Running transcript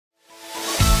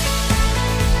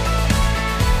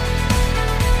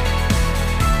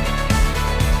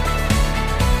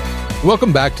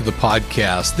Welcome back to the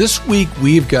podcast. This week,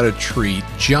 we've got a treat.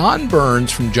 John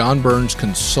Burns from John Burns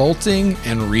Consulting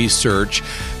and Research.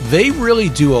 They really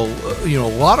do a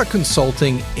lot of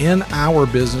consulting in our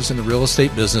business, in the real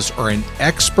estate business, are an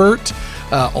expert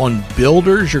on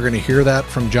builders. You're going to hear that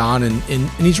from John, and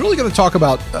he's really going to talk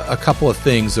about a couple of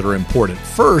things that are important.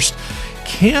 First,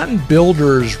 can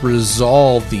builders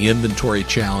resolve the inventory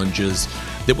challenges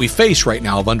that we face right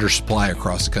now of undersupply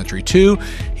across the country? Two,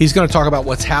 he's going to talk about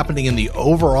what's happening in the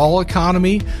overall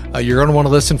economy. You're going to want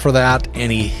to listen for that,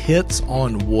 and he hits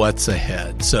on what's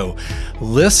ahead. So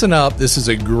listen up. This is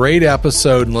a great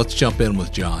episode, and let's jump in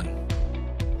with John.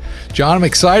 John, I'm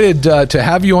excited to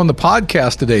have you on the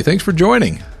podcast today. Thanks for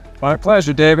joining. My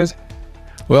pleasure, David.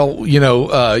 Well, you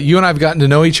and I have gotten to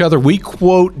know each other. We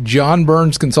quote John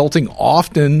Burns Consulting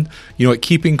often, at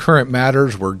Keeping Current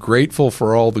Matters. We're grateful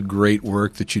for all the great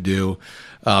work that you do.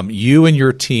 You and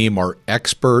your team are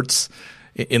experts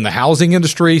in the housing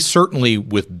industry, certainly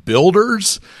with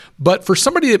builders. But for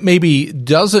somebody that maybe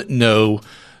doesn't know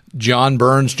John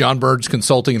Burns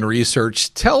Consulting and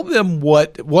Research, tell them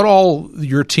what all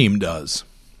your team does.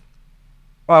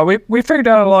 Well, we figured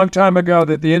out a long time ago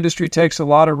that the industry takes a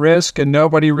lot of risk and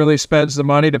nobody really spends the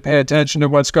money to pay attention to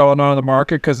what's going on in the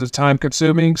market because it's time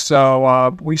consuming.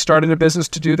 So we started a business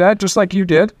to do that, just like you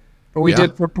did. But we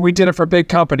did it for big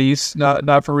companies,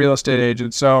 not for real estate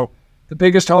agents. So the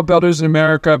biggest home builders in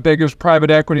America, biggest private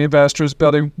equity investors,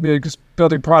 building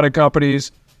product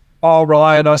companies, all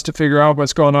rely on us to figure out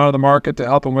what's going on in the market to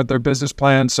help them with their business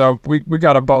plans. So we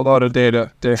got a boatload of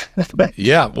data.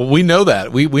 Yeah, well, we know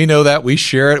that. We know that. We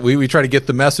share it. We try to get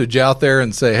the message out there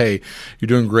and say, hey, you're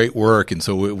doing great work. And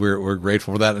so we're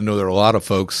grateful for that. I know there are a lot of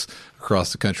folks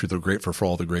across the country that are grateful for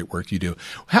all the great work you do.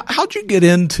 How'd you get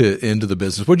into the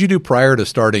business? What did you do prior to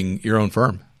starting your own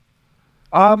firm?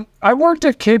 I worked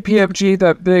at KPMG,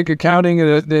 that big accounting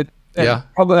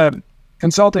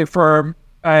consulting firm.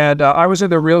 And I was in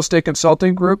the real estate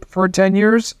consulting group for 10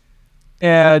 years.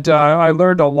 And I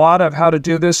learned a lot of how to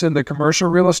do this in the commercial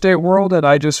real estate world. And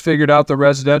I just figured out the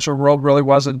residential world really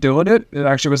wasn't doing it. It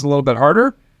actually was a little bit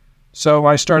harder. So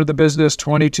I started the business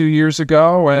 22 years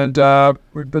ago, and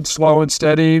we've been slow and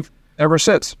steady ever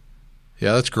since.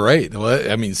 Yeah, that's great. Well,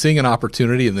 I mean, seeing an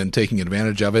opportunity and then taking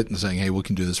advantage of it and saying, hey, we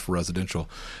can do this for residential,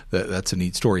 that's a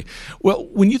neat story. Well,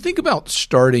 when you think about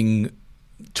starting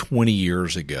 20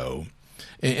 years ago,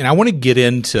 and I want to get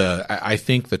into, I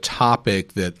think, the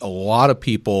topic that a lot of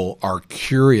people are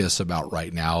curious about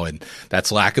right now, and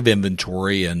that's lack of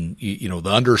inventory and, the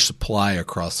undersupply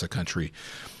across the country.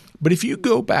 But if you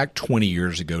go back 20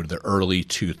 years ago to the early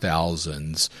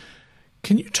 2000s,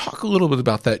 can you talk a little bit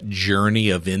about that journey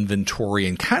of inventory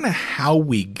and kind of how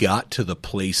we got to the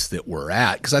place that we're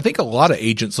at? Because I think a lot of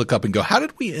agents look up and go, how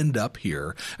did we end up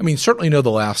here? I mean, certainly know the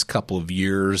last couple of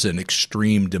years and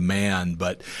extreme demand,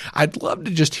 but I'd love to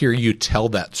just hear you tell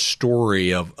that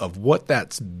story of what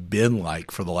that's been like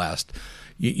for the last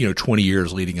 20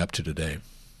 years leading up to today.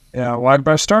 Yeah, well,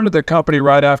 I started the company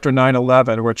right after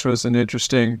 9/11, which was an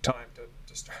interesting time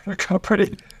to start a company.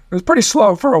 It was pretty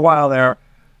slow for a while there.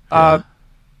 Yeah.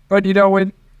 But,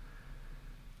 when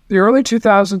the early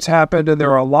 2000s happened and there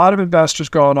were a lot of investors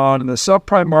going on and the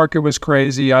subprime market was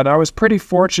crazy, and I was pretty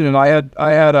fortunate. I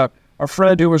had a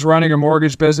friend who was running a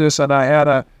mortgage business, and I had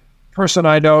a person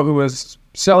I know who was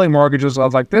selling mortgages. I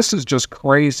was like, this is just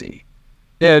crazy.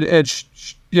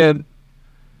 The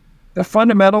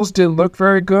fundamentals didn't look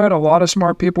very good. A lot of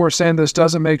smart people were saying this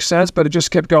doesn't make sense, but it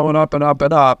just kept going up and up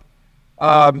and up.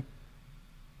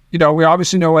 We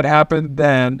obviously know what happened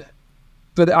then.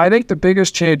 But I think the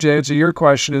biggest change, to answer your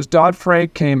question, is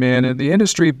Dodd-Frank came in, and the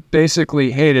industry basically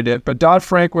hated it. But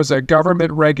Dodd-Frank was a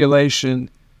government regulation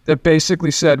that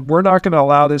basically said, we're not going to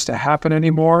allow this to happen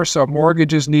anymore, so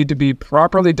mortgages need to be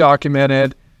properly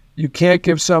documented. You can't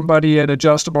give somebody an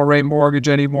adjustable rate mortgage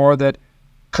anymore that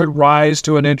could rise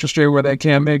to an interest rate where they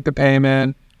can't make the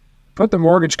payment. Put the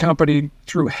mortgage company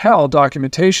through hell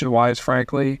documentation-wise,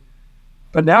 frankly.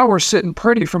 But now we're sitting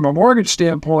pretty from a mortgage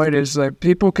standpoint is that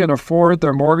people can afford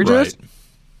their mortgages.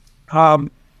 Right.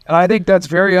 And I think that's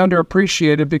very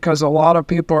underappreciated because a lot of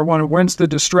people are wondering, when's the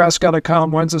distress got to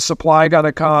come? When's the supply got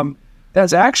to come?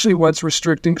 That's actually what's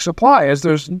restricting supply is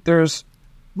there's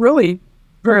really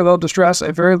very little distress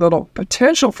and very little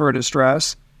potential for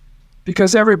distress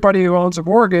because everybody who owns a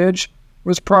mortgage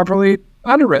was properly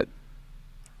underwritten.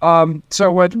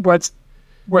 So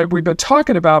what we've been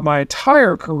talking about my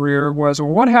entire career was, well,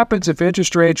 what happens if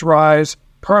interest rates rise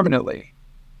permanently?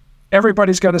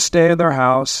 Everybody's got to stay in their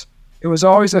house. It was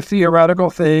always a theoretical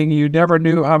thing. You never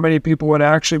knew how many people would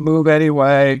actually move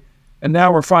anyway. And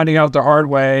now we're finding out the hard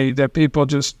way that people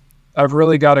just have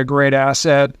really got a great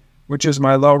asset which is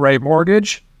my low rate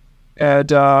mortgage. And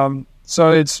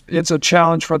so it's a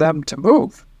challenge for them to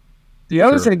move. The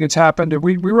other thing that's happened,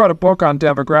 we wrote a book on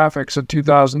demographics in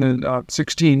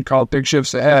 2016 called Big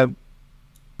Shifts Ahead.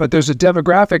 But there's a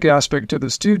demographic aspect to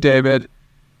this too, David,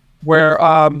 where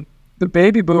the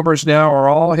baby boomers now are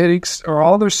all in their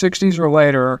 60s or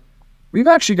later. We've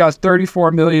actually got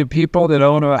 34 million people that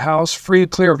own a house free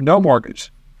and clear of no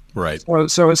mortgage. Right.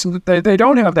 So it's, they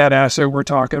don't have that asset we're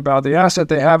talking about. The asset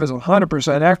they have is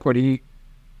 100% equity,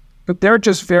 but they're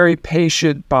just very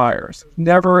patient buyers.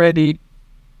 Never any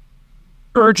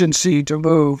urgency to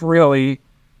move, really.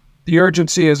 The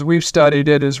urgency, as we've studied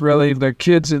it, is really the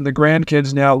kids and the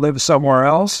grandkids now live somewhere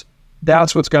else.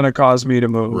 That's what's going to cause me to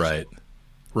move.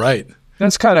 Right.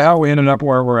 That's kind of how we ended up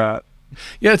where we're at.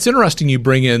 Yeah, it's interesting you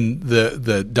bring in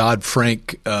the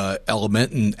Dodd-Frank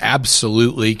element, and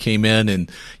absolutely came in. And,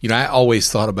 I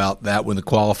always thought about that when the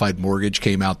qualified mortgage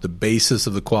came out. The basis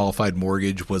of the qualified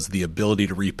mortgage was the ability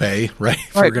to repay, right?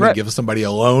 If we're going to give somebody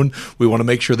a loan, we want to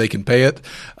make sure they can pay it.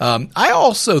 I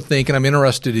also think, and I'm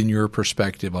interested in your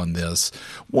perspective on this,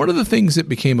 one of the things that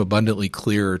became abundantly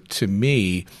clear to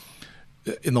me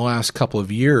in the last couple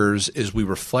of years as we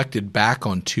reflected back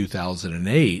on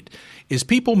 2008 is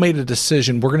people made a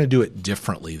decision, we're going to do it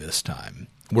differently this time.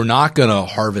 We're not going to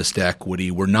harvest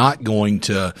equity. We're not going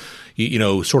to,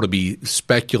 sort of be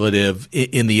speculative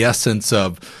in the essence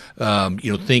of,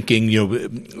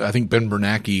 thinking, I think Ben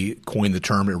Bernanke coined the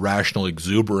term irrational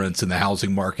exuberance in the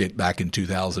housing market back in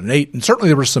 2008. And certainly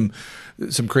there were some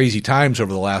crazy times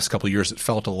over the last couple of years that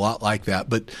felt a lot like that.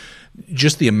 But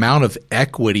just the amount of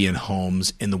equity in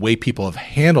homes and the way people have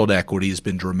handled equity has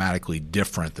been dramatically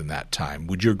different than that time.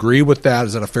 Would you agree with that?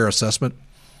 Is that a fair assessment?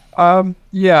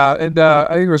 Yeah, and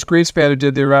I think it was Greenspan who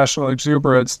did the irrational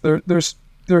exuberance. There's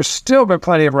still been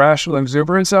plenty of rational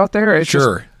exuberance out there. It's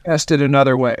just tested in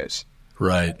other ways.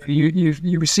 Right.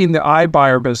 You've seen the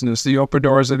iBuyer business, the Open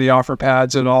Doors and the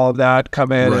OfferPads and all of that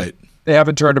come in. Right. They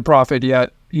haven't turned a profit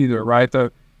yet either, right?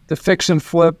 The fix and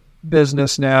flip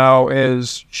business now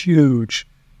is huge.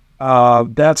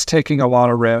 That's taking a lot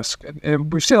of risk.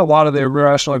 And we've seen a lot of the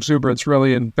irrational exuberance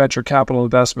really in venture capital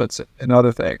investments and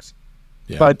other things.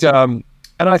 Yeah. But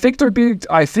and I think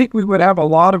we would have a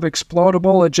lot of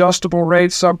explodable, adjustable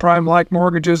rates, subprime-like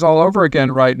mortgages all over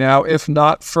again right now, if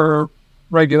not for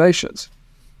regulations.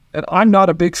 And I'm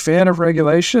not a big fan of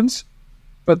regulations,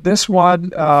 but this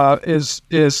one is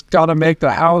going to make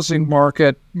the housing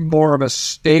market more of a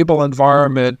stable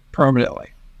environment permanently.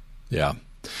 Yeah.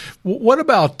 What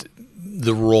about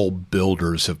the role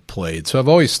builders have played? So I've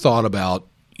always thought about,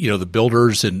 the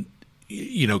builders and,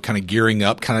 kind of gearing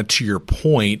up, kind of to your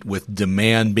point with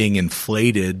demand being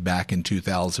inflated back in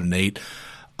 2008.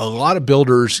 A lot of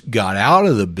builders got out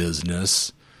of the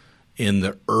business in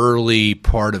the early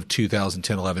part of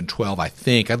 2010, 11, 12, I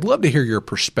think. I'd love to hear your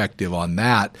perspective on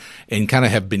that and kind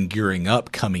of have been gearing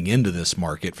up coming into this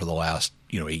market for the last,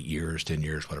 8 years, 10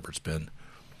 years, whatever it's been.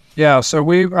 Yeah, so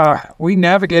we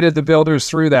navigated the builders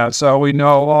through that, so we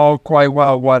know all quite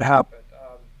well what happened.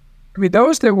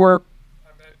 Those that were,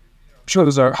 I'm sure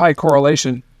there's a high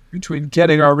correlation between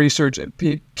getting our research and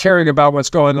caring about what's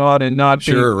going on and not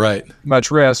being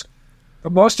much risk.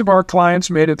 But most of our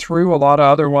clients made it through. A lot of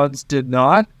other ones did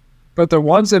not. But the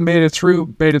ones that made it through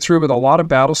with a lot of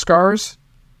battle scars.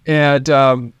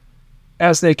 And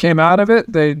as they came out of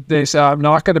it, they said, I'm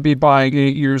not going to be buying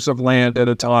 8 years of land at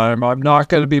a time. I'm not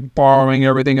going to be borrowing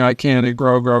everything I can and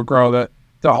grow. The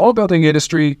home building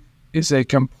industry is a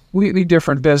completely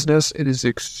different business. It is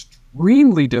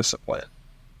extremely disciplined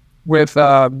with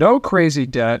no crazy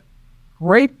debt,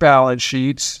 great balance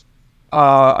sheets.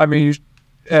 And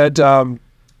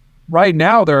right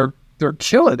now they're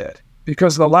killing it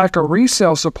because the lack of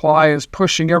resale supply is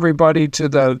pushing everybody to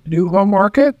the new home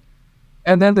market.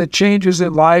 And then the changes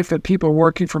in life and people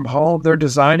working from home, they're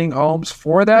designing homes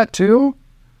for that too.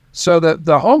 So that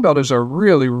the home builders are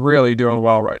really, really doing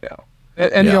well right now.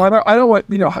 And I don't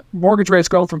want, mortgage rates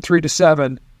going from 3 to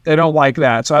 7. They don't like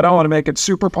that. So I don't want to make it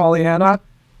super Pollyanna,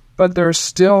 but they're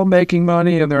still making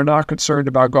money and they're not concerned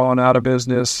about going out of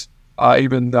business,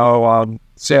 even though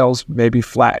sales may be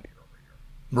flat.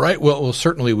 Right. Well,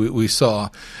 certainly we saw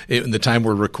in the time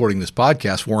we're recording this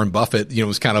podcast, Warren Buffett,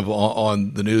 was kind of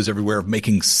on the news everywhere of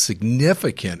making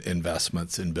significant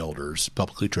investments in builders,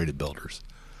 publicly traded builders.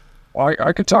 Well,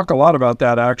 I could talk a lot about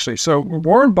that, actually. So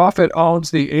Warren Buffett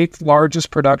owns the 8th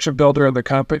largest production builder in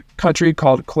the country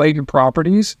called Clayton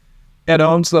Properties and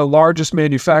owns the largest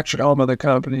manufactured home in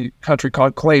the country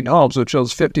called Clayton Homes, which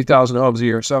builds 50,000 homes a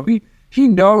year. So he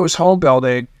knows home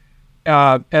building.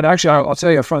 And actually, I'll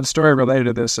tell you a fun story related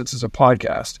to this since it's a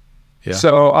podcast. Yeah.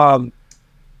 So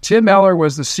Tim Eller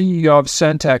was the CEO of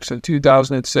Centex in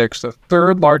 2006, the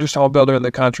third largest home builder in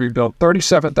the country, built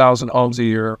 37,000 homes a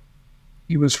year.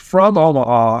 He was from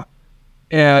Omaha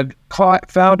and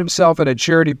found himself at a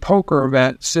charity poker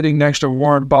event sitting next to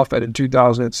Warren Buffett in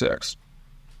 2006.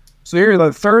 So here,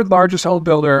 the third largest home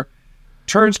builder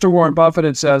turns to Warren Buffett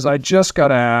and says, I just got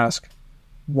to ask,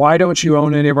 why don't you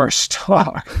own any of our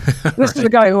stock? This is the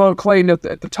guy who owned Clayton at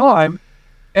the time.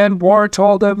 And Warren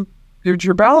told him, here's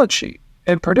your balance sheet.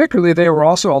 And particularly, they were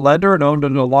also a lender and owned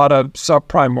a lot of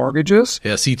subprime mortgages.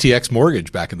 Yeah, CTX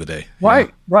Mortgage back in the day. Right,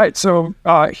 yeah. right. So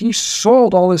he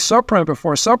sold all his subprime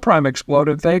before subprime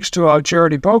exploded thanks to a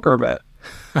charity poker event.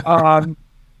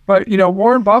 But,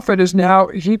 Warren Buffett is now,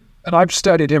 and I've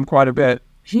studied him quite a bit,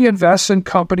 he invests in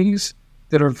companies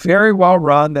that are very well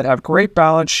run, that have great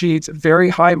balance sheets, very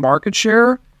high market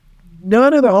share.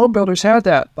 None of the home builders had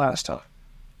that last time.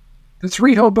 The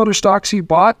 3 home builder stocks he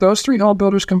bought, those 3 home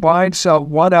builders combined sell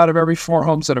 1 out of every 4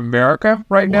 homes in America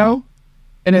right now.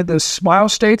 And in the Smile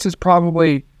states, it's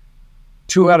probably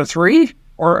 2 out of 3.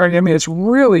 It's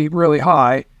really, really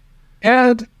high.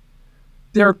 And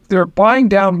they're buying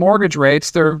down mortgage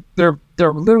rates. They're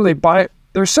literally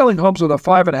they're selling homes with a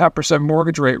 5.5%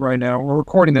 mortgage rate right now. We're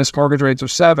recording this, mortgage rates are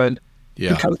 7.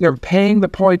 Yeah. Because they're paying the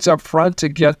points up front to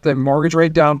get the mortgage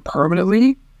rate down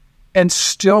permanently and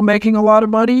still making a lot of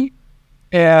money.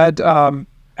 And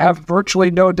have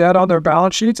virtually no debt on their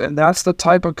balance sheets, and that's the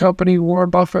type of company Warren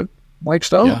Buffett likes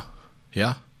to own.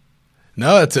 Yeah.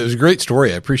 No, it was a great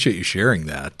story. I appreciate you sharing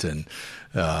that and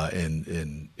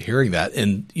hearing that.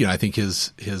 And I think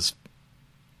his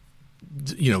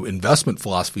investment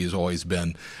philosophy has always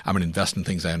been, I'm going to invest in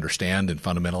things I understand and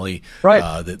fundamentally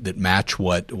that match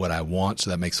what I want.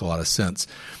 So that makes a lot of sense.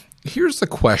 Here's the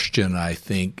question I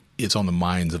think is on the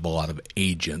minds of a lot of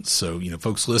agents. So,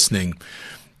 folks listening,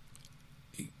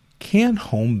 can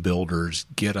home builders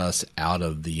get us out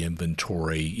of the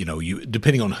inventory,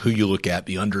 depending on who you look at,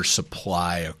 the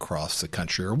undersupply across the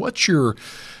country? Or what's your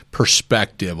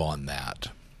perspective on that?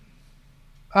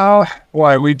 Oh,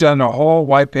 boy, we've done a whole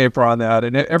white paper on that,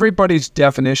 and everybody's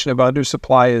definition of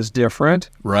undersupply is different.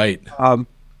 Right.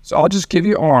 So I'll just give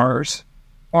you ours.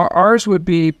 Ours would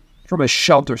be from a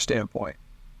shelter standpoint.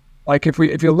 Like if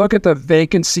you look at the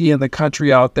vacancy in the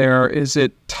country out there, is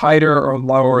it tighter or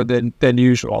lower than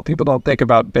usual? People don't think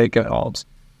about vacant homes.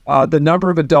 The number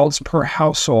of adults per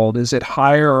household, is it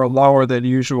higher or lower than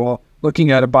usual?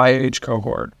 Looking at it by age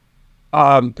cohort.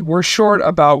 We're short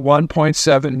about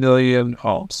 1.7 million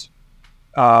homes.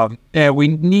 And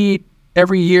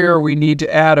every year we need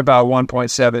to add about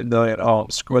 1.7 million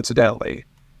homes, coincidentally.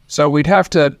 So we'd have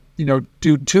to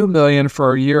do 2 million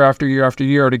for year after year after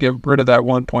year to get rid of that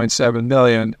 1.7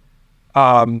 million.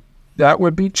 That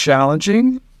would be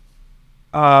challenging.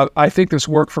 I think this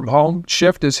work from home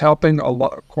shift is helping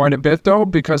quite a bit, though,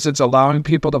 because it's allowing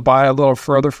people to buy a little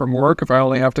further from work if I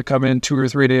only have to come in 2 or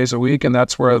 3 days a week, and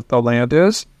that's where the land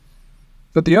is.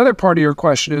 But the other part of your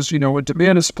question is, when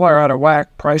demand and supply are out of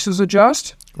whack, prices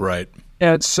adjust. Right.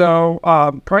 And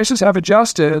so prices have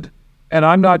adjusted. And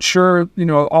I'm not sure,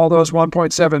 all those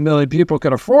 1.7 million people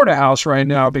can afford a house right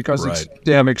now because it's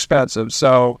damn expensive.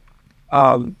 So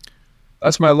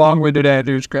that's my long-winded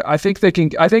answer. I think they can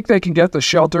get the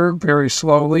shelter very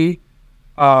slowly,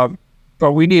 but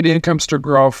we need incomes to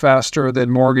grow faster than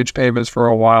mortgage payments for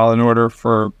a while in order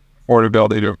for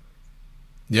affordability to.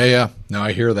 Yeah. No,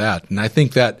 I hear that, and I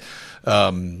think that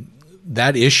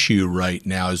that issue right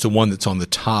now is the one that's on the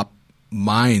top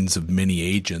minds of many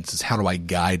agents is how do I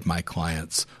guide my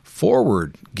clients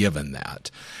forward given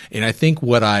that? And I think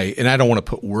and I don't want to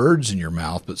put words in your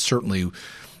mouth, but certainly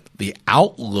the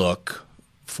outlook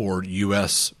for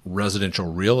U.S.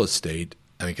 residential real estate,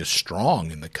 I think, is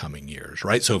strong in the coming years,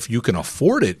 right? So if you can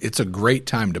afford it, it's a great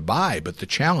time to buy, but the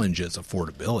challenge is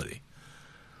affordability.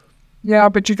 Yeah,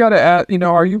 but you got to add,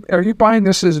 are you buying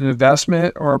this as an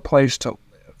investment or a place to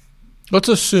live? Let's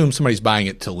assume somebody's buying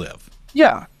it to live.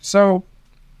 Yeah. So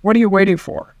what are you waiting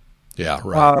for? Yeah,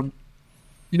 right.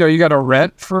 You got to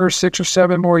rent for 6 or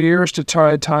 7 more years to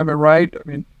try to time it right. I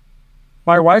mean,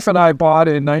 my wife and I bought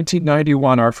in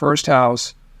 1991 our first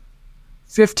house,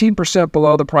 15%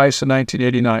 below the price in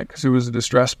 1989 because it was a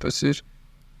distressed position.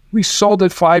 We sold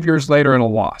it 5 years later in a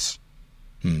loss.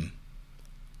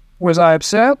 Was I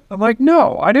upset? I'm like,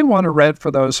 no, I didn't want to rent for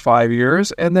those 5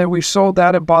 years. And then we sold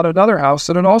that and bought another house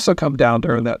that had also come down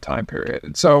during that time period.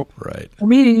 And so for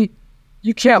me,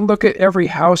 you can't look at every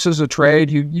house as a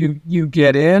trade. You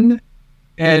get in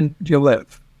and you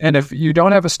live. And if you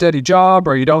don't have a steady job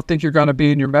or you don't think you're going to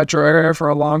be in your metro area for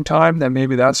a long time, then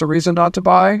maybe that's a reason not to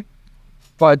buy.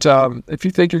 But if you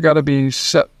think you're going to be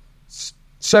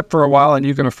sit for a while and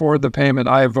you can afford the payment,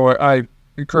 I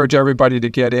encourage everybody to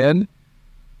get in,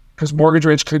 because mortgage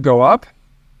rates could go up,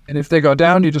 and if they go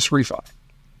down, you just refi.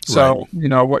 So,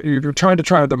 Right. what you're trying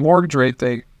the mortgage rate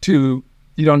thing too,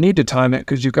 you don't need to time it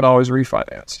because you can always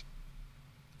refinance.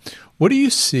 What do you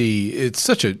see? It's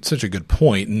such a good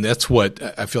point, and that's what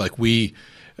I feel like we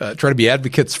try to be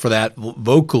advocates for that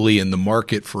vocally in the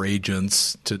market for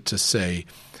agents to say,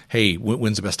 hey,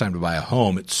 when's the best time to buy a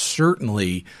home? It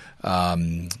certainly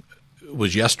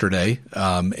was yesterday,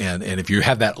 and if you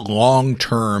have that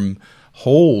long-term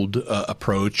hold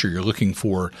approach, or you're looking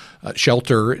for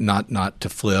shelter, not to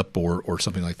flip or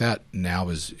something like that, now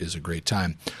is a great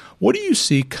time. What do you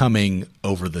see coming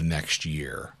over the next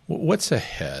year? What's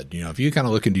ahead? If you kind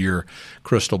of look into your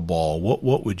crystal ball,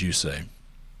 what would you say?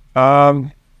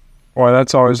 Boy,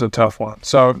 that's always a tough one.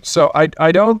 So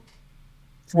I don't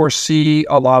foresee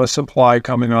a lot of supply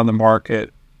coming on the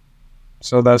market.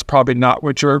 So that's probably not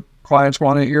what your clients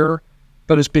want to hear.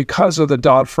 But it's because of the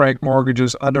Dodd-Frank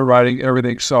mortgages underwriting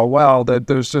everything so well that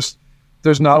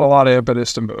there's not a lot of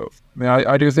impetus to move. I mean,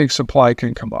 I do think supply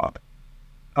can come up.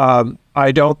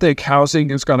 I don't think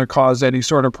housing is going to cause any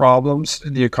sort of problems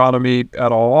in the economy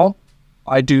at all.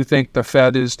 I do think the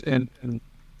Fed and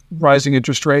rising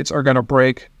interest rates are going to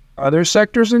break other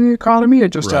sectors in the economy.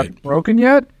 It just haven't broken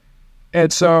yet.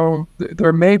 And so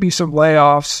there may be some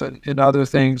layoffs and other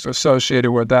things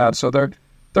associated with that. So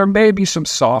there may be some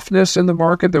softness in the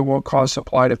market that will cause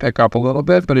supply to pick up a little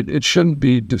bit, but it shouldn't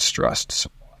be distressed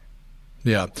supply.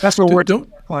 Yeah. That's what we're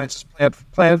doing. Clients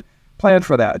plan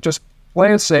for that. Just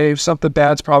play it safe. Something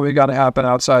bad's probably going to happen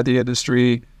outside the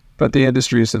industry, but the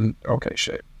industry is in okay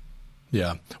shape.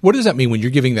 Yeah. What does that mean when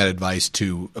you're giving that advice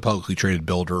to a publicly traded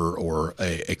builder or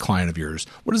a client of yours?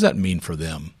 What does that mean for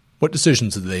them? What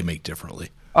decisions do they make differently?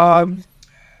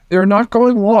 They're not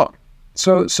going long.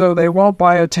 So they won't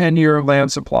buy a 10-year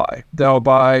land supply. They'll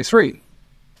buy 3.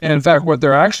 And in fact, what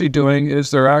they're actually doing is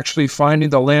they're actually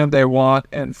finding the land they want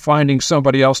and finding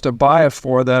somebody else to buy it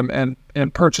for them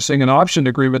and purchasing an option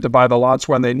agreement to buy the lots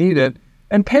when they need it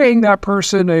and paying that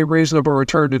person a reasonable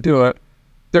return to do it.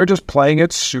 They're just playing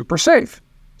it super safe.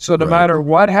 So no matter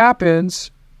what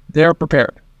happens, they're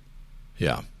prepared.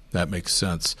 Yeah, that makes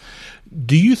sense.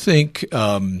 Do you think,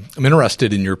 I'm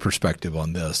interested in your perspective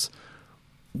on this,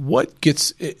 what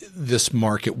gets this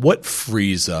market, what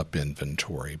frees up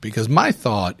inventory? Because my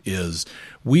thought is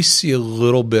we see a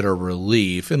little bit of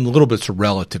relief, and a little bit's a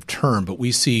relative term, but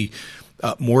we see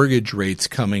mortgage rates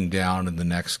coming down in the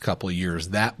next couple of years.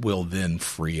 That will then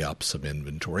free up some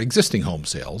inventory, existing home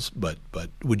sales. But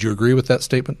would you agree with that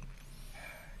statement?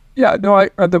 Yeah, no,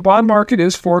 the bond market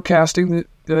is forecasting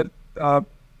that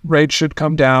rates should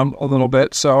come down a little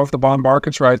bit. So if the bond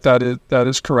market's right, that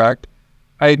is correct.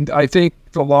 I think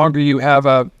the longer you have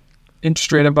a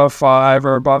interest rate above 5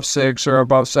 or above 6 or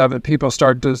above 7, people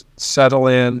start to settle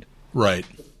in. Right.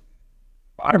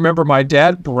 I remember my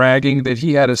dad bragging that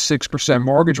he had a 6%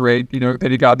 mortgage rate,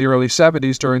 that he got in the early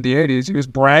 70s during the 80s. He was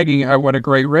bragging how what a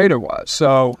great rate it was.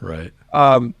 So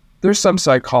there's some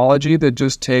psychology that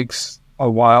just takes a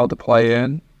while to play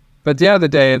in. But at the end of the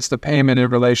day, it's the payment in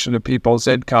relation to people's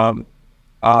income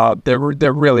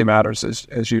that really matters,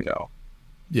 as you know.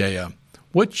 Yeah.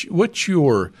 What's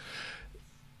your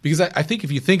 – because I think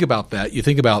if you think about that, you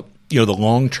think about, the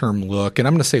long-term look, and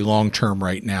I'm going to say long-term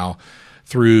right now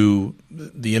through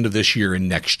the end of this year and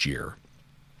next year.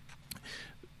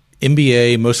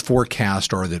 MBA, most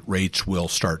forecasts are that rates will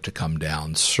start to come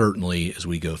down, certainly as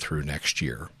we go through next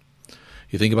year.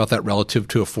 You think about that relative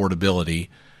to affordability.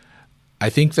 I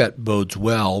think that bodes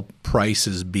well,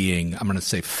 prices being, I'm going to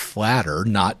say flatter,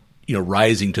 not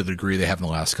rising to the degree they have in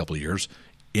the last couple of years,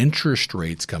 interest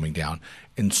rates coming down,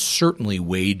 and certainly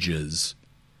wages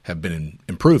have been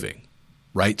improving,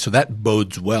 right? So that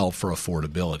bodes well for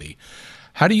affordability.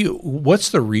 What's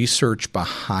the research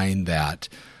behind that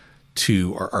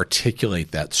to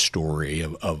articulate that story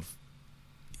of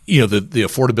the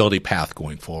affordability path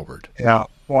going forward? Yeah.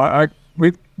 Well,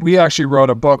 we actually wrote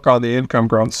a book on the income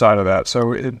growth side of that. So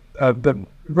we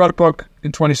wrote a book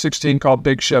in 2016 called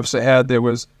Big Shifts Ahead that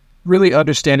was really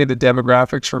understanding the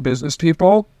demographics for business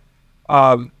people.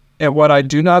 And what I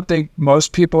do not think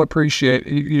most people appreciate,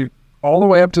 you all the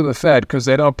way up to the Fed, because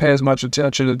they don't pay as much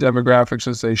attention to demographics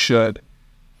as they should,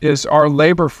 is our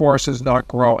labor force is not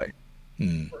growing.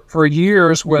 For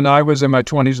years, when I was in my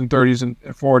 20s and 30s and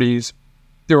 40s,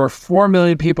 there were 4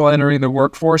 million people entering the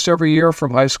workforce every year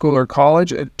from high school or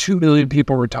college and 2 million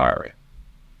people retiring.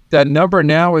 That number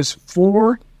now is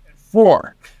 4 and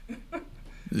 4.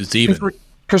 It's even.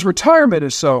 Because retirement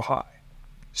is so high.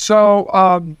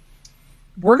 So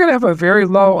we're going to have a very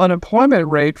low unemployment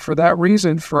rate for that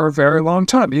reason for a very long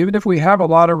time. Even if we have a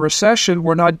lot of recession,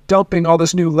 we're not dumping all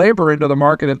this new labor into the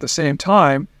market at the same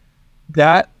time.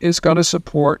 That is going to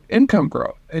support income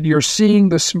growth. And you're seeing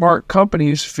the smart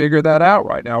companies figure that out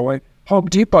right now. Like Home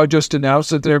Depot just announced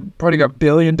that they're putting $1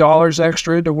 billion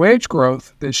extra into wage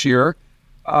growth this year,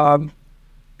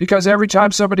 because every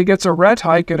time somebody gets a rent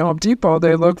hike at Home Depot,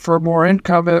 they look for more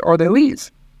income or they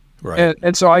leave. Right.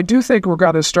 And so I do think we're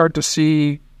going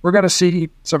to see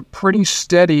some pretty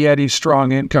steady Eddie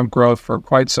strong income growth for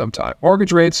quite some time.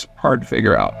 Mortgage rates, hard to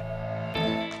figure out.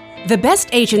 The best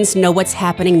agents know what's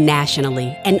happening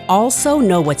nationally and also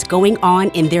know what's going on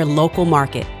in their local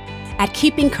market. At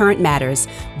Keeping Current Matters,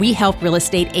 we help real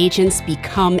estate agents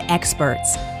become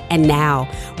experts. And now,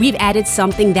 we've added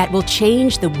something that will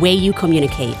change the way you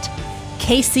communicate.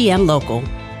 KCM Local.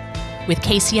 With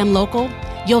KCM Local,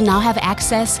 you'll now have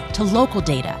access to local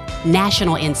data,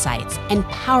 national insights, and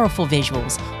powerful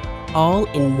visuals, all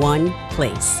in one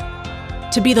place.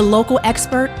 To be the local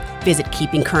expert, visit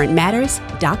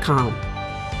keepingcurrentmatters.com.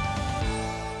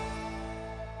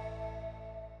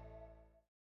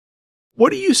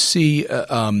 What do you see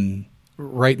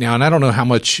right now? And I don't know how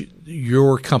much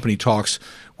your company talks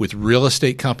with real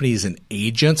estate companies and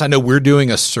agents. I know we're doing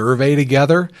a survey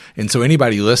together, and so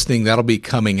anybody listening, that'll be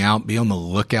coming out. Be on the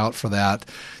lookout for that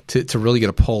to really get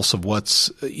a pulse of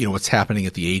what's happening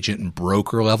at the agent and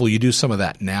broker level. You do some of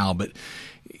that now, but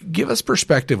give us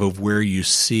perspective of where you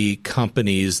see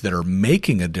companies that are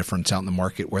making a difference out in the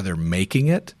market, where they're making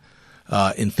it,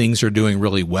 and things are doing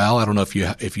really well. I don't know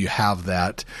if you have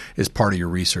that as part of your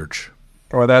research.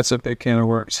 Oh, that's a big can of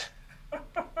worms.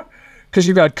 Because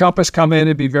you've had Compass come in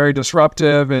and be very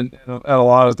disruptive and a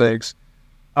lot of things.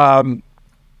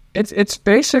 It's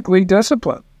basically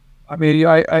discipline. I mean,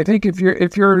 I think if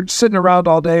you're sitting around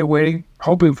all day waiting,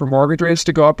 hoping for mortgage rates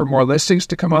to go up or more listings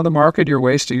to come on the market, you're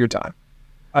wasting your time.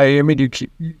 I mean,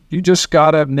 you just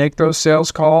gotta make those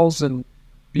sales calls and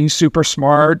be super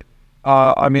smart.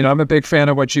 I mean, I'm a big fan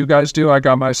of what you guys do. I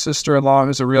got my sister-in-law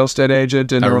who's a real estate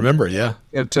agent, and I remember, yeah,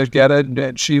 to get it,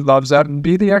 and she loves that. And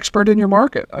be the expert in your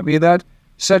market. I mean, that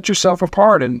set yourself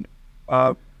apart and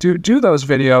do those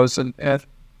videos, and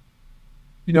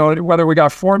whether we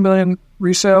got 4 million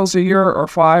resales a year or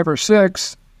 5 or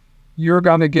 6, you're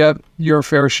gonna get your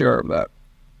fair share of that.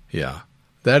 Yeah.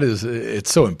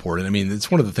 It's so important. I mean,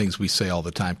 it's one of the things we say all the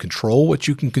time: control what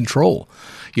you can control.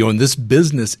 In this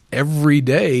business, every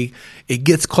day it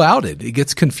gets clouded, it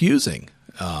gets confusing.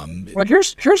 Well,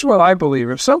 here's what I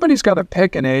believe: if somebody's got to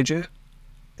pick an agent,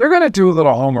 they're going to do a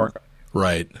little homework,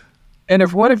 right? And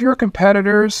if one of your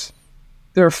competitors,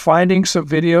 they're finding some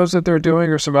videos that they're doing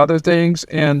or some other things,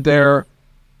 and they're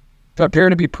appear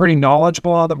to be pretty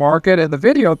knowledgeable on the market. And the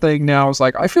video thing now is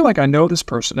like, I feel like I know this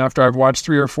person after I've watched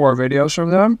 3 or 4 videos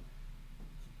from them.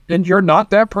 And you're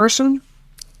not that person,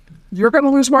 you're going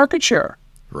to lose market share.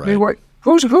 Right. I mean,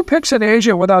 who picks an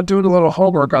agent without doing a little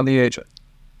homework on the agent?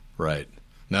 Right.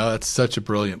 No, that's such a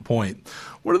brilliant point.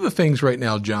 What are the things right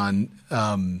now, John,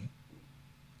 that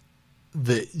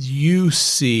you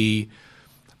see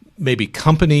maybe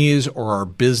companies or our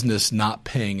business not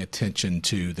paying attention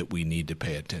to that we need to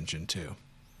pay attention to?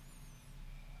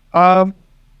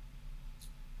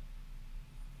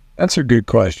 That's a good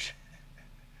question.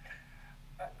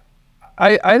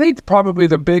 I think probably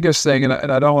the biggest thing, and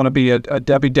I don't want to be a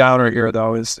Debbie Downer here,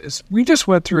 though, is we just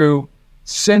went through,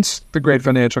 since the great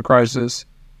financial crisis,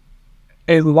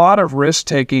 a lot of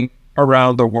risk-taking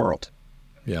around the world.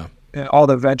 Yeah. And all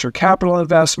the venture capital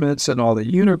investments and all the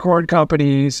unicorn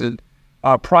companies and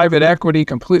private equity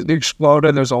completely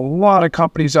exploded. There's a lot of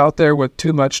companies out there with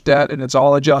too much debt, and it's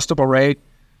all adjustable rate.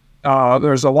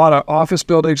 There's a lot of office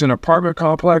buildings and apartment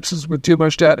complexes with too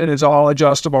much debt, and it's all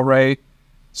adjustable rate.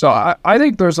 So I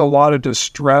think there's a lot of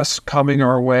distress coming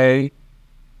our way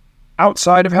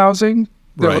outside of housing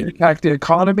that will impact the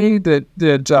economy.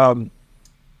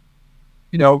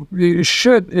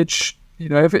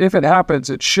 If it happens,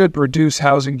 it should reduce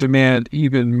housing demand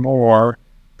even more,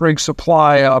 bring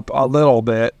supply up a little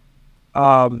bit.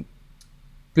 But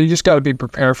you just got to be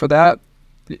prepared for that.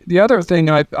 The other thing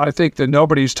I think that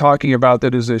nobody's talking about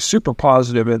that is a super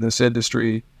positive in this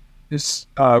industry is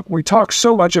we talk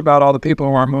so much about all the people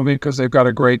who aren't moving because they've got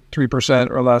a great 3%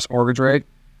 or less mortgage rate.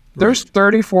 There's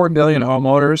 34 million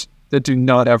homeowners that do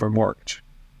not have a mortgage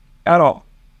at all.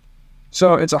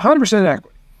 So it's 100% equity.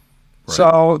 Right.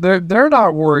 So they're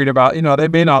not worried about, they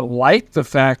may not like the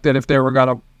fact that if they were going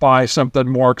to buy something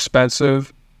more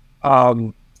expensive,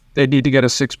 they'd need to get a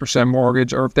 6%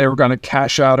 mortgage, or if they were going to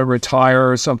cash out or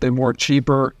retire or something more cheap,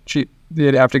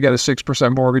 they'd have to get a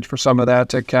 6% mortgage for some of that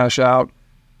to cash out.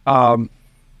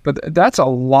 But that's a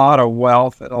lot of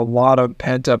wealth and a lot of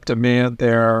pent-up demand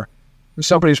there.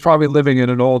 Somebody's probably living in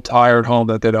an old, tired home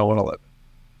that they don't want to live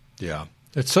in. Yeah.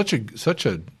 It's such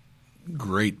a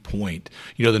great point.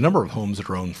 The number of homes that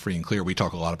are owned free and clear, we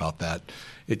talk a lot about that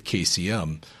at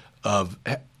KCM, of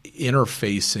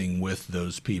interfacing with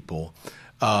those people.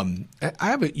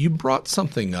 You brought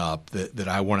something up that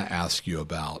I want to ask you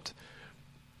about.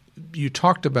 You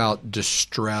talked about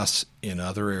distress in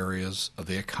other areas of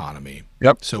the economy.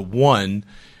 Yep. So one,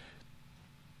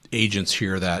 agents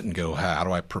hear that and go, how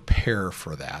do I prepare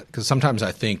for that? Because sometimes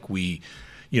I think when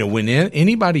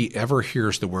anybody ever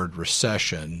hears the word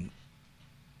recession,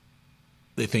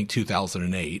 they think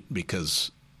 2008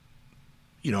 because,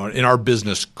 in our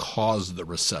business caused the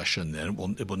recession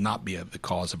then. It will not be the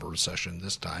cause of a recession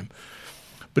this time.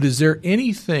 But is there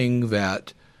anything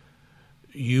that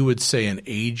you would say an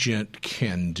agent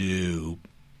can do,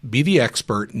 be the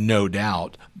expert, no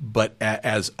doubt, but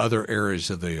as other areas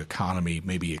of the economy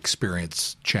maybe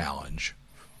experience challenge?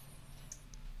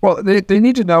 Well, they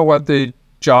need to know what the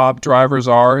job drivers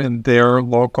are in their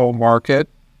local market.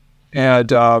 And,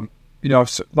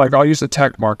 like I'll use the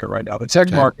tech market right now. The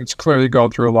tech market's clearly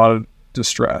going through a lot of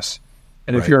distress.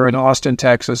 And if you're in Austin,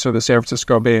 Texas, or the San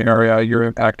Francisco Bay Area, you're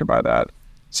impacted by that.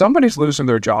 Somebody's losing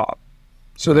their job.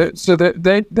 So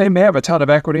they may have a ton of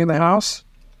equity in the house,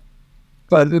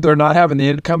 but they're not having the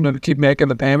income to keep making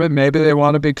the payment. Maybe they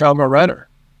want to become a renter.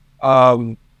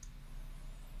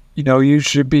 You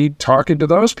should be talking to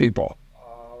those people.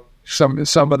 Some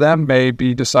of them may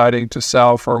be deciding to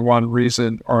sell for one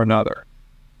reason or another.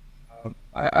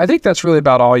 I think that's really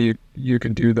about all you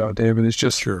can do, though, David. It's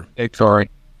just ignoring.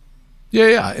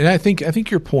 Yeah, and I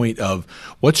think your point of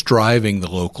what's driving the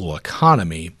local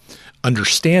economy,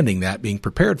 understanding that, being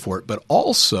prepared for it, but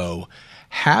also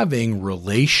having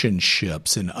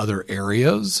relationships in other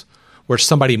areas where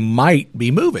somebody might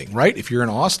be moving, right? If you're in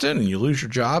Austin and you lose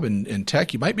your job in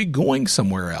tech, you might be going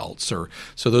somewhere else.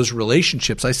 So those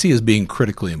relationships I see as being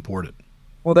critically important.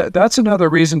 Well, that's another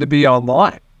reason to be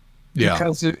online. Yeah.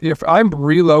 Because if I'm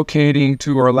relocating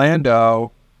to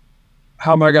Orlando,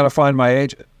 how am I going to find my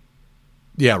agent?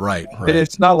 Yeah, right.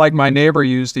 It's not like my neighbor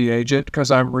used the agent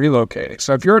because I'm relocating.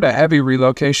 So if you're in a heavy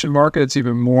relocation market, it's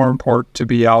even more important to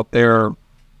be out there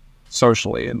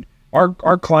socially. And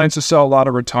our clients who sell a lot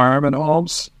of retirement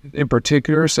homes, in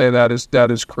particular, say that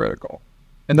is critical.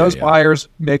 And those buyers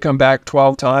may come back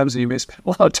 12 times, and you may spend a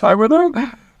lot of time with them,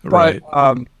 but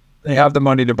they have the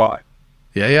money to buy.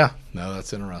 Yeah. No,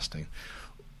 that's interesting.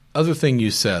 Other thing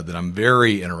you said that I'm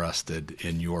very interested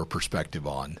in your perspective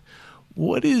on,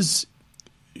 what is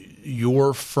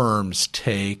your firm's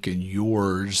take and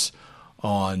yours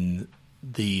on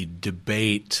the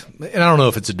debate, and I don't know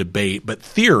if it's a debate, but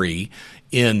theory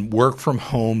in work from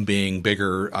home being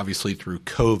bigger, obviously through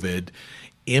COVID,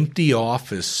 empty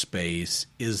office space,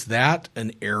 is that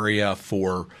an area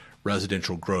for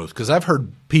residential growth? Because I've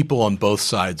heard people on both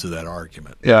sides of that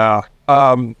argument. Yeah.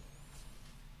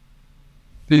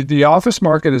 The office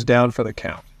market is down for the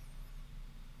count.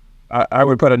 I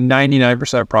would put a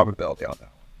 99% probability on that.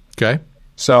 Okay.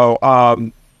 So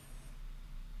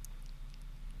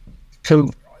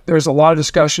there's a lot of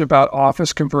discussion about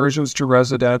office conversions to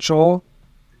residential.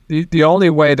 The only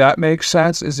way that makes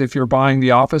sense is if you're buying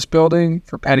the office building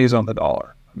for pennies on the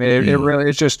dollar. I mean, it really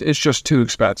it's just too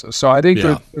expensive. So I think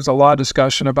there's a lot of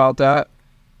discussion about that.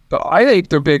 But I think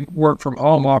the big work from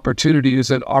home opportunity is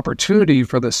an opportunity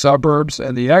for the suburbs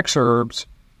and the exurbs.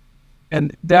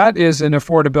 And that is an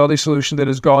affordability solution that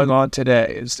is going on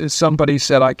today. Is somebody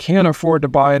said, I can't afford to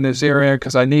buy in this area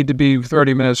because I need to be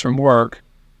 30 minutes from work.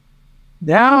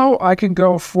 Now I can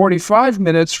go 45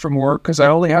 minutes from work because I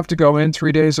only have to go in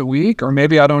 3 days a week, or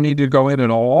maybe I don't need to go in at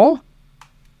all.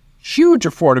 Huge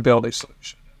affordability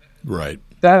solution. Right.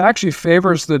 That actually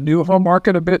favors the new home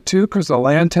market a bit too, because the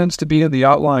land tends to be in the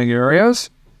outlying areas.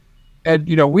 And,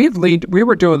 we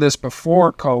were doing this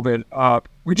before COVID.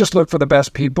 We just looked for the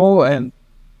best people and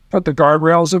put the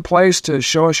guardrails in place to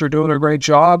show us you're doing a great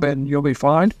job and you'll be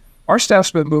fine. Our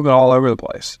staff's been moving all over the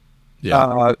place.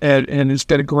 Yeah. And it's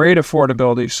been great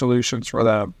affordability solutions for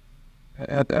them.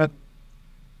 And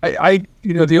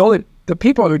the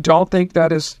people who don't think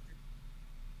that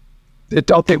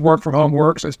don't think work from home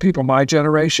works is people my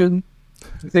generation.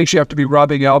 Who thinks you have to be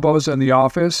rubbing elbows in the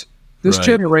office. This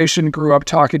generation grew up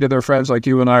talking to their friends like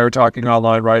you and I are talking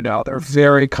online right now. They're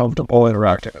very comfortable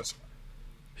interacting.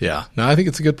 Yeah. No, I think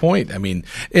it's a good point. I mean,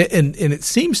 and it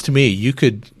seems to me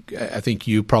I think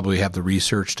you probably have the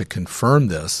research to confirm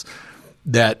this,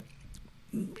 that,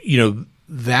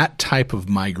 that type of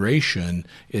migration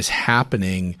is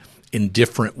happening in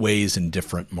different ways in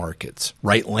different markets,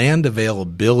 right? Land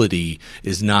availability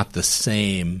is not the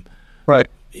same Right.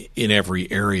 in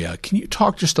every area. Can you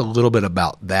talk just a little bit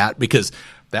about that? Because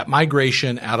that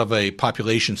migration out of a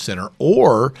population center,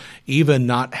 or even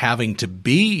not having to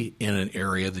be in an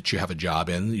area that you have a job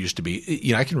in, used to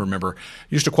be, I can remember,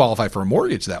 you used to qualify for a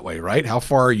mortgage that way, right? How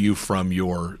far are you from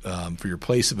your for your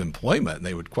place of employment? And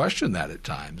they would question that at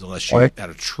times, unless you had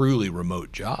a truly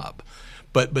remote job.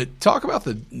 But talk about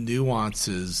the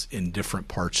nuances in different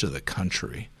parts of the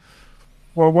country.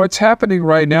 Well, what's happening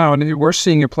right now, and we're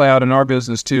seeing it play out in our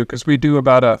business too, because we do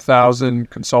about 1,000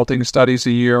 consulting studies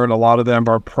a year, and a lot of them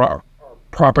are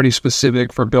property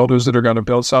specific for builders that are going to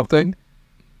build something.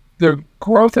 The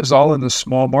growth is all in the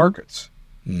small markets.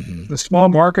 Mm-hmm. The small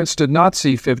markets did not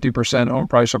see 50% home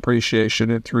price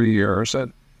appreciation in 3 years,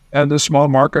 and the small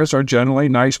markets are generally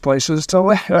nice places to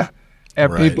live,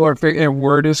 and people are and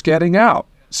word is getting out.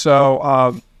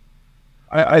 So.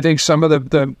 I think some of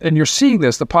the and you're seeing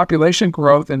this, the population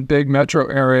growth in big metro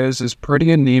areas is pretty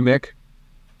anemic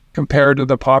compared to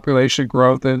the population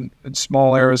growth in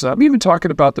small areas. I'm even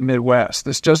talking about the Midwest.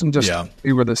 This doesn't just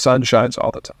be where the sun shines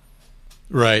all the time.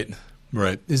 Right.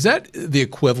 Is that the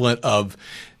equivalent of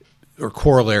or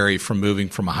corollary from moving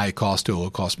from a high cost to a low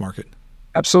cost market?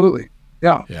 Absolutely.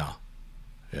 Yeah.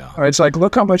 It's like,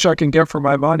 look how much I can get for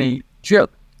my money. Shit.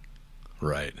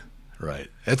 Right.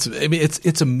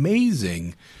 It's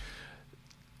amazing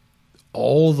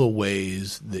all the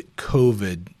ways that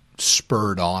COVID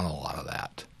spurred on a lot of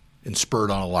that and spurred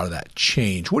on a lot of that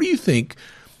change. What do you think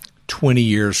 20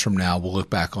 years from now we'll look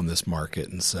back on this market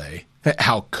and say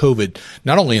how COVID,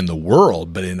 not only in the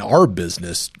world, but in our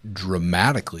business,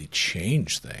 dramatically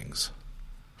changed things?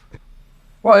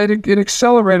 Well, it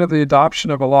accelerated the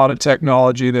adoption of a lot of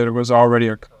technology that was already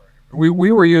occurring.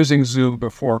 We were using Zoom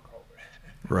before COVID.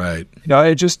 Right.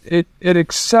 I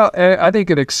think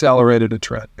it accelerated a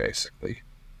trend, basically.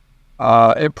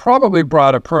 It probably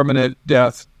brought a permanent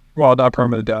death. Well, not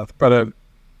permanent death, but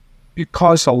it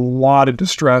caused a lot of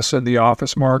distress in the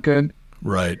office market.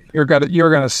 Right. You're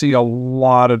gonna see a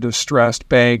lot of distressed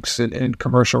banks and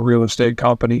commercial real estate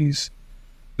companies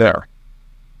there.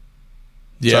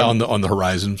 Yeah, so, on the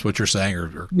horizon, is what you're saying,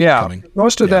 or coming.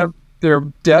 Most of them. Their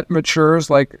debt matures,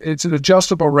 like it's an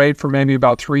adjustable rate for maybe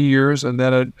about 3 years, and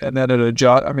then it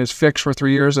adjusts. I mean, it's fixed for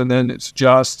 3 years, and then it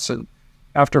adjusts. And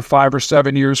after 5 or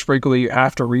 7 years, frequently you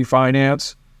have to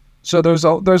refinance. So there's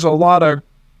a lot of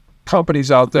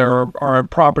companies out there or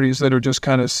properties that are just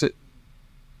kind of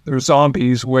they're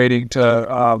zombies waiting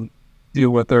to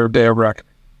deal with their day of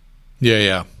reckoning.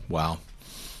 Yeah. Wow,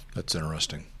 that's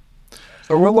interesting.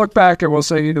 So we'll look back and we'll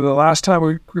say, the last time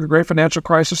the great financial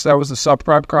crisis, that was the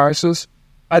subprime crisis.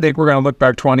 I think we're going to look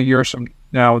back 20 years from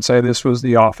now and say this was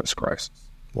the office crisis.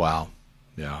 Wow.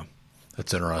 Yeah,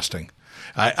 that's interesting.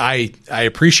 I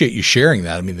appreciate you sharing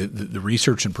that. I mean, the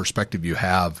research and perspective you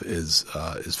have is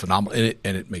phenomenal,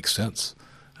 and it makes sense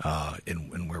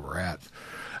in where we're at.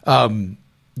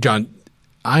 John,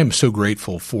 I am so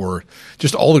grateful for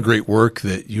just all the great work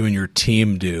that you and your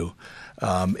team do.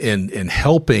 In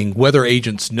helping, whether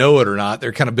agents know it or not,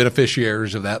 they're kind of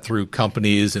beneficiaries of that through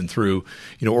companies and through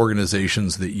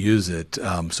organizations that use it.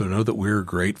 So know that we're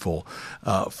grateful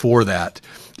for that.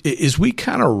 As we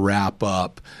kind of wrap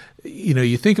up,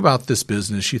 you think about this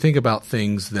business, you think about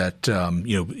things that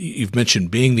you've mentioned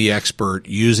being the expert,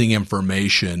 using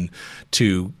information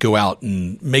to go out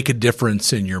and make a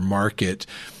difference in your market.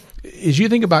 As you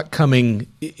think about coming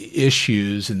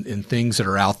issues and things that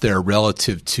are out there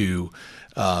relative to,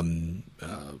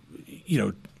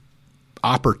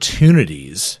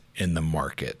 opportunities in the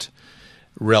market,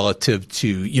 relative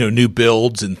to, new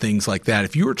builds and things like that.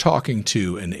 If you were talking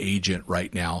to an agent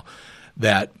right now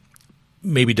that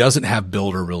maybe doesn't have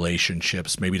builder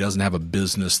relationships, maybe doesn't have a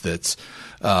business that's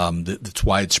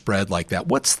widespread like that,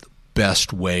 what's the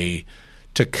best way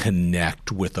to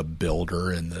connect with a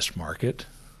builder in this market?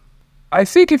 I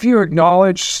think if you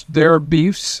acknowledge their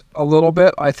beefs a little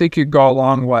bit, I think you'd go a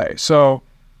long way. So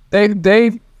this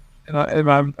is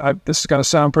going to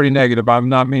sound pretty negative. I'm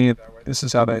not meaning it that way. This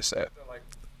is how they say it. They're like,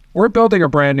 we're building a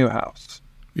brand new house.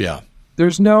 Yeah.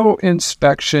 There's no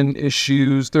inspection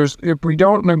issues. If we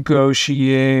don't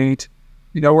negotiate,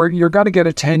 you're going to get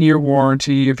a 10-year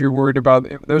warranty if you're worried about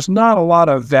it. There's not a lot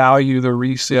of value the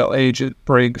resale agent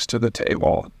brings to the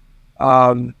table,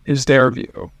 is their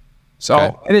view. So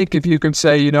okay. I think if you can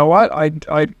say, you know what, I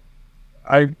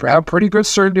have pretty good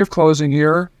certainty of closing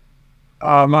here.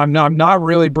 I'm not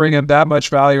really bringing that much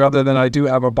value other than I do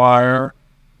have a buyer.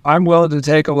 I'm willing to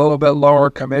take a little bit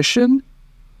lower commission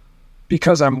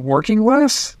because I'm working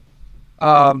less.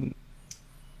 I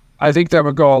I think that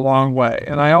would go a long way.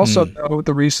 And I also know with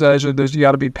the resale agent, you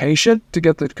got to be patient to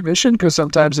get the commission because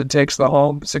sometimes it takes the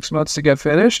home 6 months to get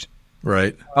finished.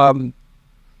 Right. I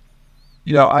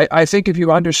think if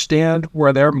you understand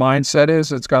where their mindset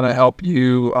is, it's going to help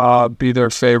you be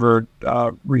their favorite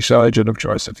resale agent of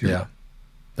choice, if you will.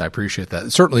 I appreciate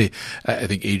that. Certainly, I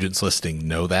think agents listening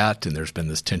know that, and there's been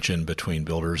this tension between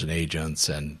builders and agents,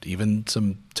 and even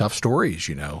some tough stories,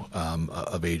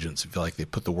 of agents who feel like they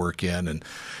put the work in and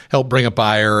help bring a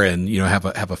buyer, and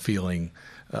have a feeling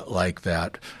like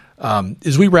that.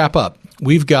 As we wrap up,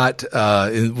 we've got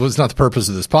it was not the purpose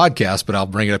of this podcast, but I'll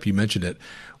bring it up. You mentioned it.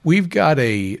 We've got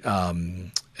a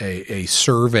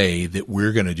survey that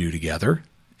we're going to do together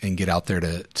and get out there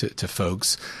to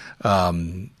folks.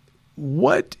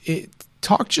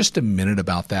 Talk just a minute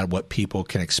about that, what people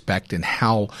can expect and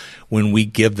how when we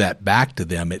give that back to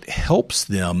them, it helps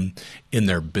them in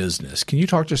their business. Can you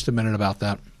talk just a minute about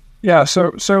that? Yeah.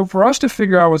 So for us to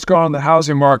figure out what's going on in the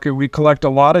housing market, we collect a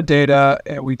lot of data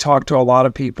and we talk to a lot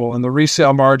of people, and the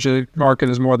resale market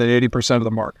is more than 80% of the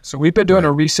market. So we've been doing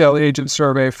a resale agent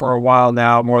survey for a while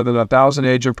now. More than 1,000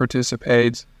 agent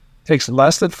participates. Takes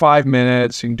less than 5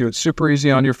 minutes. You can do it super easy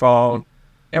on your phone.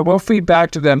 And we'll feed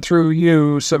back to them through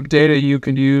you some data you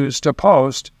can use to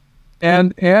post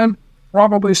and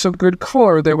probably some good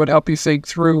color that would help you think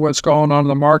through what's going on in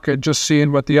the market, just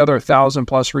seeing what the other 1,000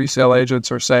 plus resale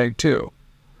agents are saying too.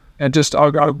 And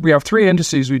we have 3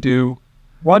 indices we do.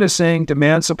 One is saying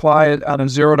demand supply on a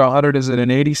 0 to 100 is at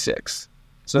an 86.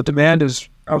 So demand is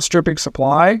outstripping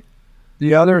supply.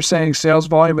 The other is saying sales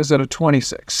volume is at a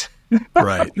 26.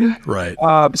 Right.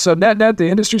 So net, the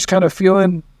industry's kind of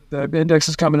feeling the index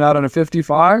is coming out on a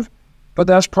 55, but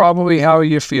that's probably how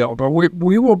you feel. But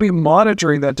we will be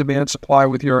monitoring that demand supply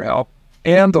with your help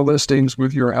and the listings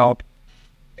with your help,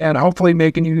 and hopefully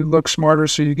making you look smarter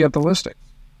so you get the listing.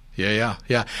 Yeah.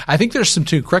 I think there's some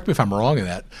too, correct me if I'm wrong in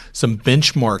that, some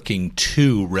benchmarking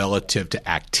too relative to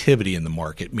activity in the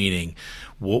market, meaning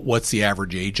what's the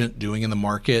average agent doing in the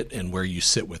market and where you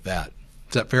sit with that.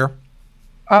 Is that fair?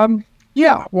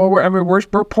 Yeah, well, we're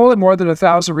pulling more than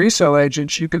 1,000 resale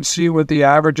agents. You can see what the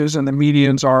averages and the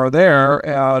medians are there.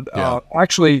 And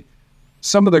actually,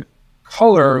 some of the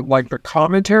color, like the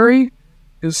commentary,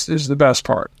 is the best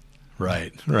part.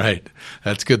 Right.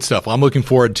 That's good stuff. Well, I'm looking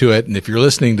forward to it. And if you're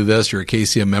listening to this, you're a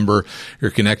KCM member, you're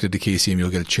connected to KCM,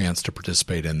 you'll get a chance to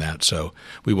participate in that. So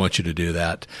we want you to do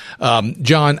that.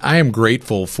 John, I am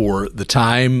grateful for the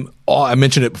time. I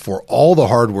mentioned it before, all the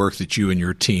hard work that you and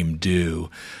your team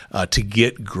do to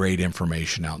get great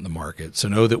information out in the market. So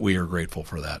know that we are grateful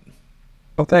for that.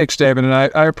 Well, thanks, David. And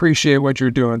I appreciate what you're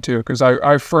doing too, because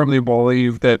I firmly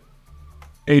believe that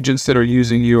agents that are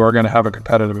using you are going to have a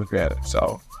competitive advantage.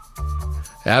 So.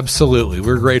 Absolutely.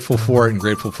 We're grateful for it and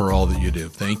grateful for all that you do.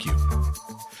 Thank you.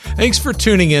 Thanks for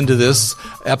tuning into this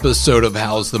episode of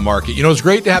How's the Market. It's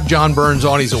great to have John Burns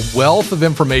on. He's a wealth of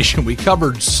information. We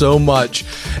covered so much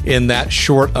in that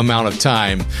short amount of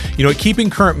time. At Keeping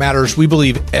Current Matters, we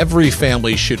believe every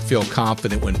family should feel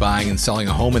confident when buying and selling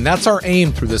a home, and that's our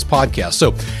aim through this podcast.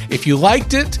 So if you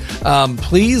liked it,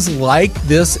 please like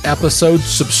this episode,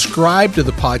 subscribe to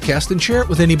the podcast, and share it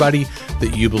with anybody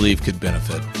that you believe could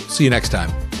benefit. See you next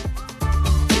time.